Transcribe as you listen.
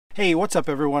Hey, what's up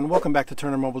everyone? Welcome back to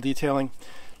Turner Mobile Detailing.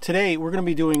 Today we're going to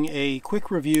be doing a quick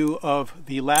review of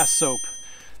the Last Soap.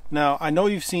 Now I know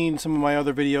you've seen some of my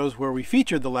other videos where we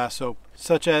featured the Last Soap,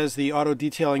 such as the auto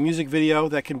detailing music video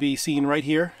that can be seen right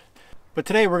here. But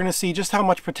today we're going to see just how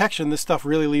much protection this stuff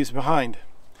really leaves behind.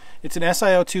 It's an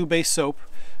SiO2 based soap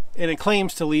and it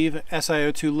claims to leave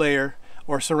SiO2 layer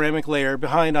or ceramic layer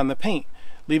behind on the paint,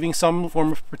 leaving some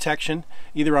form of protection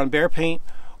either on bare paint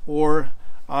or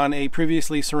on a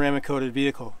previously ceramic coated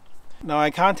vehicle. Now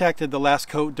I contacted the Last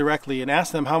Coat directly and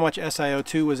asked them how much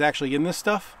SiO2 was actually in this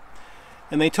stuff,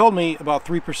 and they told me about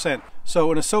 3%. So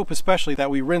in a soap especially that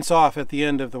we rinse off at the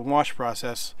end of the wash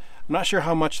process, I'm not sure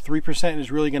how much 3%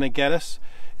 is really going to get us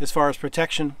as far as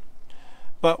protection,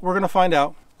 but we're going to find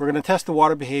out. We're going to test the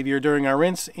water behavior during our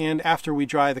rinse and after we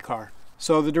dry the car.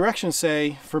 So the directions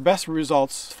say, for best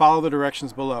results, follow the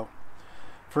directions below.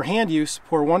 For hand use,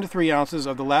 pour 1 to 3 ounces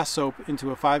of the Last Soap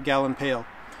into a 5-gallon pail.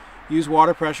 Use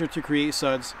water pressure to create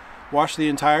suds. Wash the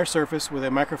entire surface with a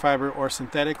microfiber or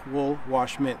synthetic wool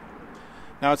wash mitt.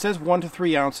 Now it says 1 to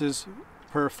 3 ounces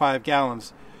per 5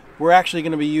 gallons. We're actually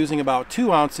going to be using about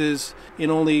 2 ounces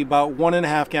in only about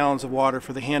 1.5 gallons of water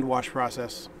for the hand wash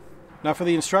process. Now for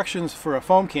the instructions for a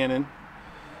foam cannon,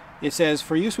 it says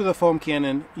for use with a foam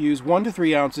cannon, use 1 to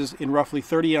 3 ounces in roughly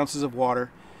 30 ounces of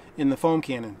water in the foam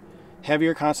cannon.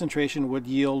 Heavier concentration would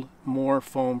yield more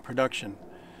foam production.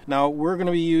 Now we're going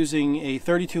to be using a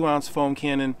 32-ounce foam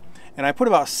cannon, and I put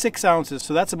about 6 ounces,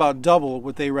 so that's about double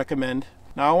what they recommend.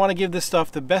 Now I want to give this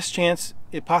stuff the best chance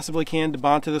it possibly can to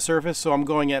bond to the surface, so I'm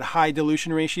going at high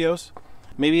dilution ratios.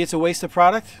 Maybe it's a waste of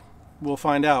product, we'll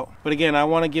find out. But again, I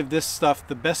want to give this stuff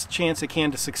the best chance it can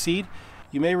to succeed.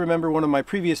 You may remember one of my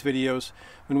previous videos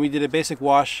when we did a basic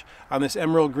wash on this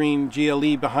emerald green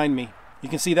GLE behind me. You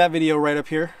can see that video right up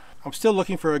here. I'm still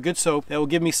looking for a good soap that will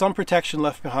give me some protection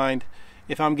left behind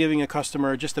if I'm giving a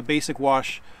customer just a basic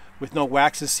wash with no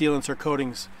waxes, sealants, or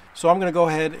coatings. So I'm going to go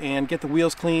ahead and get the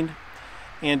wheels cleaned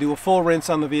and do a full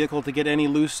rinse on the vehicle to get any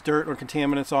loose dirt or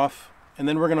contaminants off. And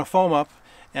then we're going to foam up,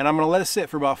 and I'm going to let it sit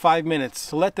for about 5 minutes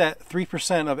to let that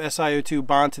 3% of SiO2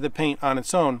 bond to the paint on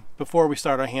its own before we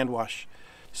start our hand wash.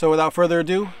 So without further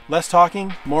ado, less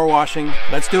talking, more washing.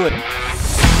 Let's do it.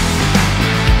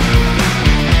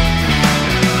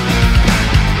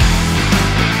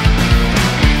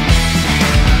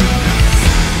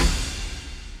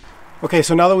 Okay,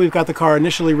 so now that we've got the car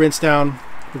initially rinsed down,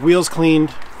 the wheels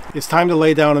cleaned, it's time to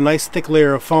lay down a nice thick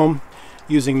layer of foam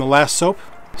using the Last Soap.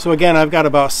 So again, I've got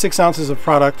about 6 ounces of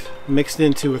product mixed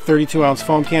into a 32-ounce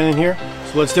foam cannon here,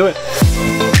 so let's do it.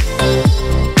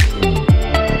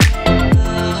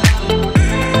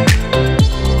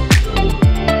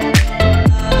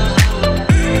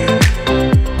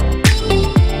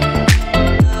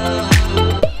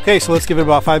 Okay, so let's give it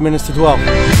about 5 minutes to dwell.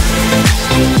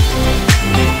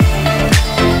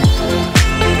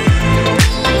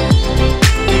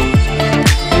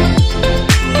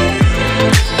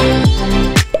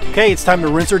 Okay, it's time to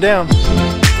rinse her down.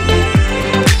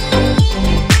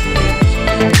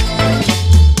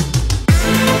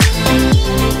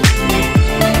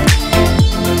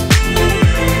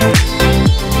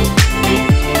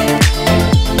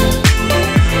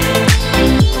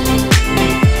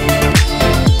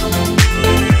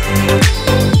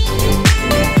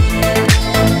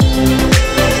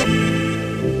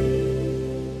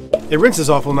 It rinses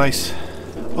awful nice.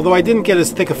 Although I didn't get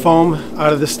as thick a foam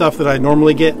out of this stuff that I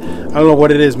normally get. I don't know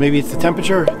what it is. Maybe it's the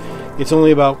temperature. It's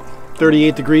only about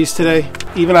 38 degrees today.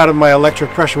 Even out of my electric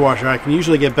pressure washer, I can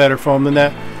usually get better foam than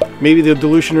that. Maybe the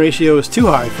dilution ratio is too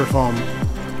high for foam.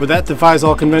 But that defies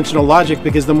all conventional logic,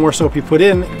 because the more soap you put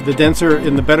in, the denser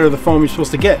and the better the foam you're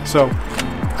supposed to get. So,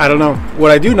 I don't know.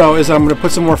 What I do know is I'm going to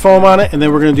put some more foam on it, and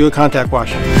then we're going to do a contact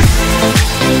wash.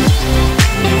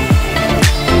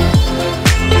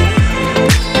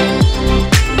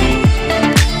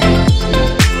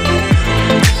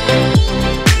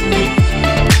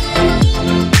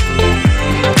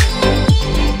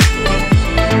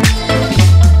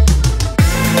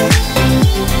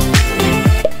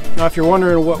 Now if you're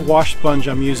wondering what wash sponge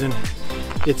I'm using,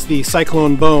 it's the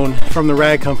Cyclone Bone from the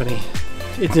Rag Company.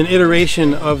 It's an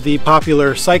iteration of the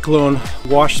popular Cyclone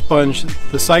wash sponge,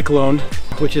 the Cyclone,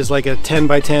 which is like a 10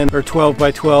 by 10 or 12 by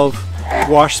 12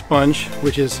 wash sponge,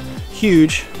 which is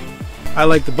huge. I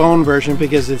like the Bone version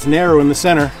because it's narrow in the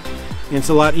center and it's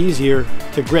a lot easier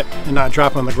to grip and not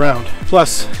drop on the ground.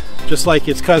 Plus, just like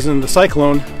its cousin, the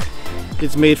Cyclone,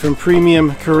 it's made from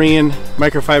premium Korean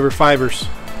microfiber fibers.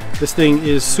 This thing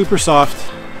is super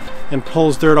soft and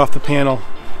pulls dirt off the panel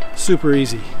super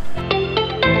easy.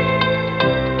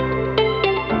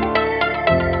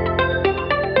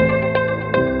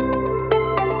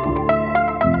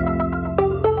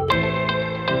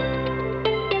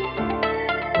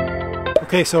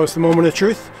 Okay, so it's the moment of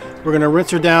truth. We're gonna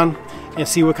rinse her down and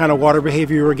see what kind of water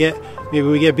behavior we get. Maybe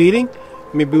we get beading,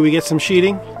 maybe we get some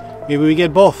sheeting, maybe we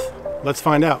get both. Let's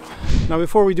find out. Now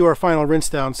before we do our final rinse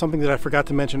down, something that I forgot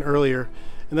to mention earlier,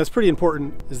 and that's pretty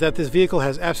important, is that this vehicle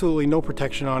has absolutely no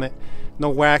protection on it. No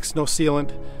wax, no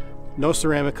sealant, no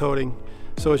ceramic coating,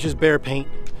 so it's just bare paint.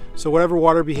 So whatever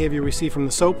water behavior we see from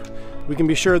the soap, we can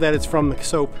be sure that it's from the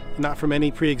soap, not from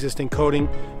any pre-existing coating,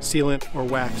 sealant, or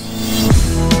wax.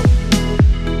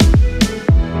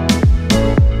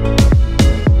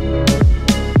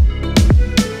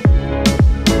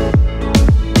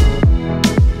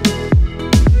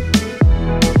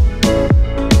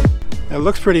 It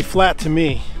looks pretty flat to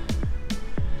me.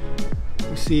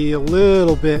 You see a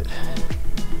little bit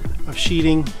of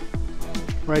sheeting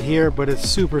right here, but it's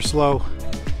super slow.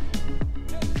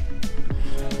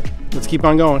 Let's keep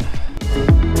on going.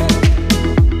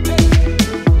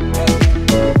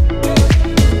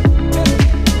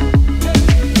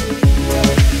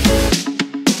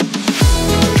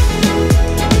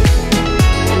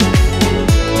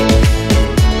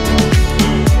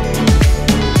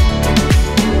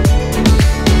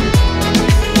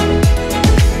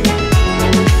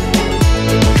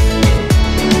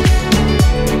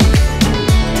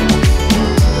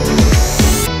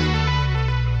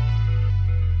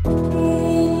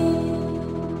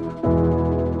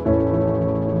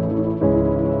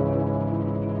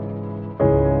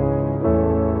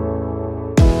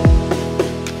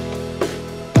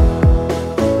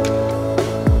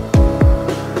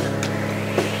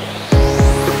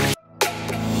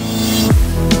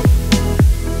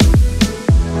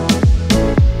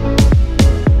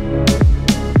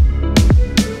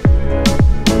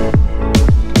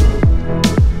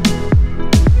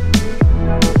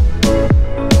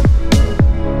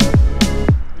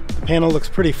 The panel looks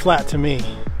pretty flat to me.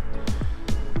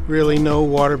 Really no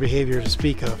water behavior to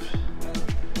speak of.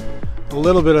 A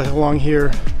little bit along here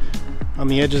on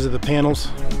the edges of the panels.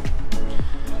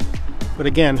 But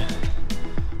again,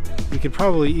 we could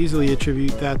probably easily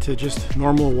attribute that to just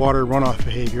normal water runoff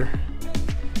behavior.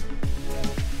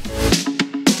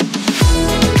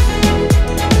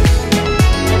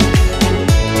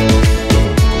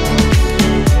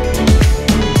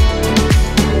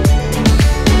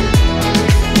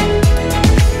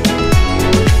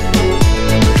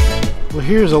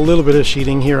 Here's a little bit of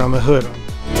sheeting here on the hood.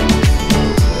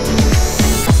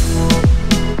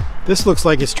 This looks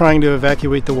like it's trying to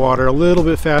evacuate the water a little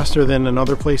bit faster than in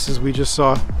other places we just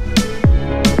saw.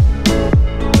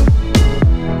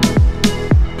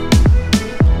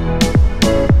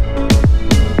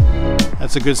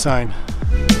 That's a good sign.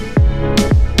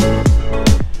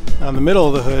 Now in the middle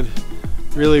of the hood,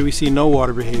 really we see no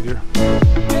water behavior. I'm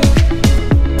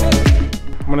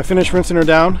going to finish rinsing her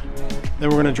down. Then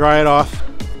we're going to dry it off,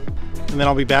 and then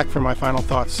I'll be back for my final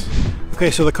thoughts. Okay,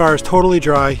 so the car is totally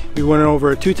dry. We went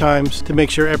over it 2 times to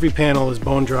make sure every panel is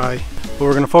bone dry. But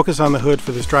we're going to focus on the hood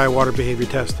for this dry water behavior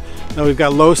test. Now we've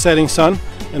got low setting sun,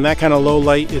 and that kind of low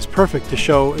light is perfect to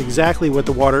show exactly what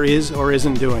the water is or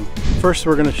isn't doing. First,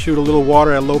 we're going to shoot a little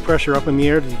water at low pressure up in the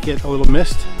air to get a little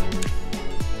mist.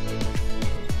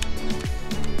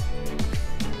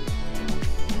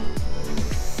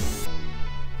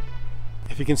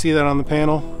 If you can see that on the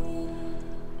panel,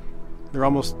 they're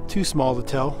almost too small to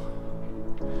tell.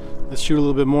 Let's shoot a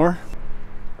little bit more.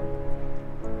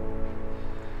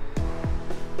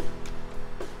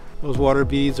 Those water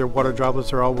beads or water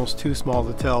droplets are almost too small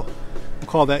to tell. We'll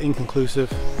call that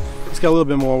inconclusive. It's got a little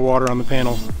bit more water on the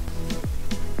panel.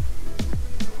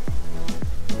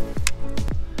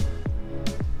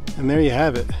 And there you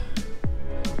have it.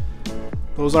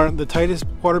 Those aren't the tightest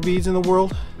water beads in the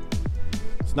world.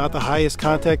 It's not the highest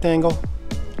contact angle,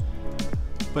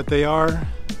 but they are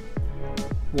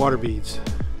water beads.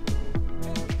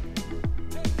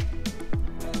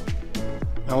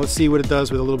 Now let's see what it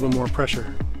does with a little bit more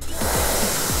pressure.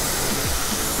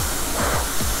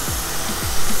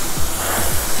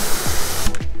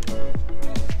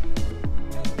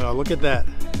 Oh, look at that.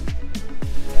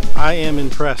 I am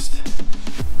impressed.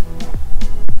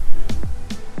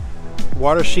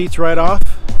 Water sheets right off.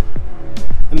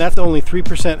 And that's only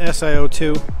 3%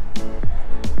 SiO2.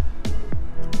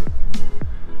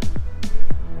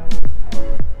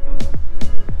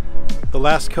 The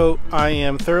last coat, I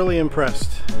am thoroughly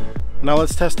impressed. Now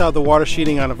let's test out the water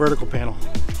sheeting on a vertical panel.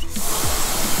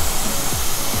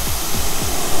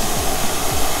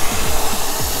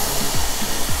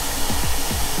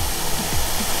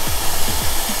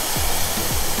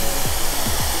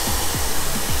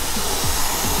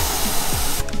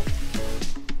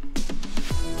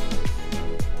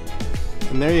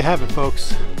 And there you have it,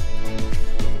 folks.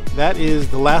 that is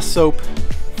the last soap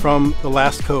from the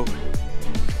last coat.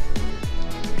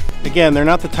 Again, they're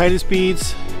not the tightest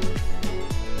beads,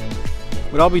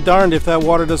 but I'll be darned if that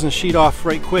water doesn't sheet off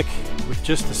right quick with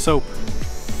just the soap.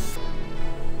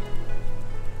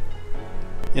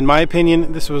 In my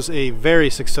opinion, this was a very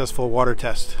successful water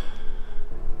test.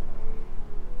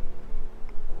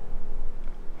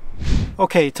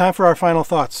 Okay, time for our final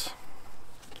thoughts.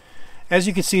 As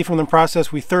you can see from the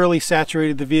process, we thoroughly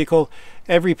saturated the vehicle,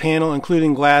 every panel,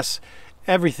 including glass,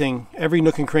 everything, every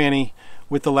nook and cranny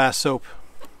with the last soap.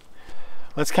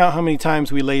 Let's count how many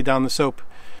times we laid down the soap.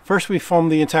 First we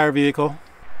foamed the entire vehicle,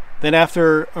 then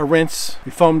after a rinse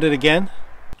we foamed it again,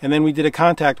 and then we did a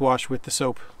contact wash with the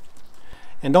soap.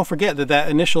 And don't forget that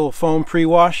initial foam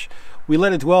pre-wash, we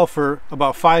let it dwell for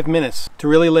about 5 minutes to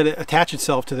really let it attach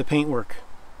itself to the paintwork.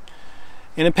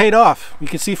 And it paid off. You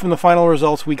can see from the final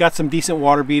results we got some decent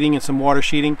water beading and some water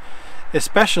sheeting,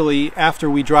 especially after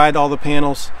we dried all the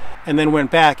panels and then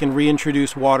went back and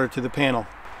reintroduced water to the panel.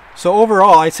 So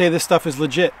overall, I'd say this stuff is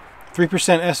legit.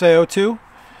 3% SiO2.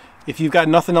 If you've got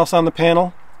nothing else on the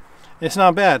panel, it's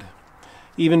not bad.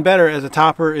 Even better as a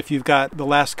topper if you've got the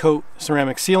last coat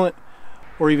ceramic sealant,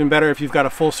 or even better if you've got a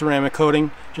full ceramic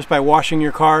coating. Just by washing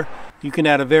your car, you can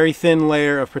add a very thin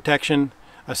layer of protection,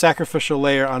 a sacrificial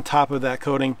layer on top of that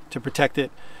coating to protect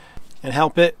it and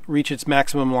help it reach its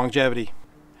maximum longevity.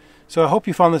 So I hope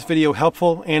you found this video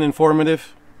helpful and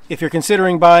informative. If you're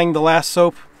considering buying the last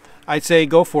soap, I'd say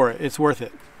go for it. It's worth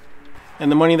it.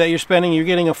 And the money that you're spending, you're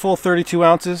getting a full 32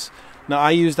 ounces. Now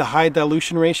I used a high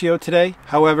dilution ratio today.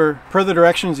 However, per the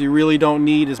directions, you really don't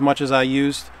need as much as I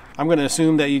used. I'm going to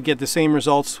assume that you get the same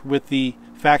results with the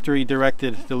factory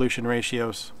directed dilution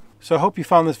ratios. So I hope you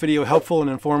found this video helpful and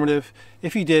informative.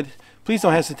 If you did, please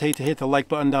don't hesitate to hit the like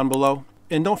button down below.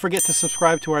 And don't forget to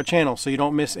subscribe to our channel so you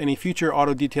don't miss any future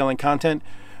auto detailing content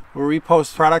where we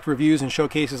post product reviews and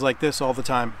showcases like this all the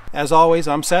time. As always,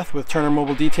 I'm Seth with Turner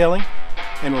Mobile Detailing,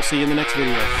 and we'll see you in the next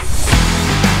video.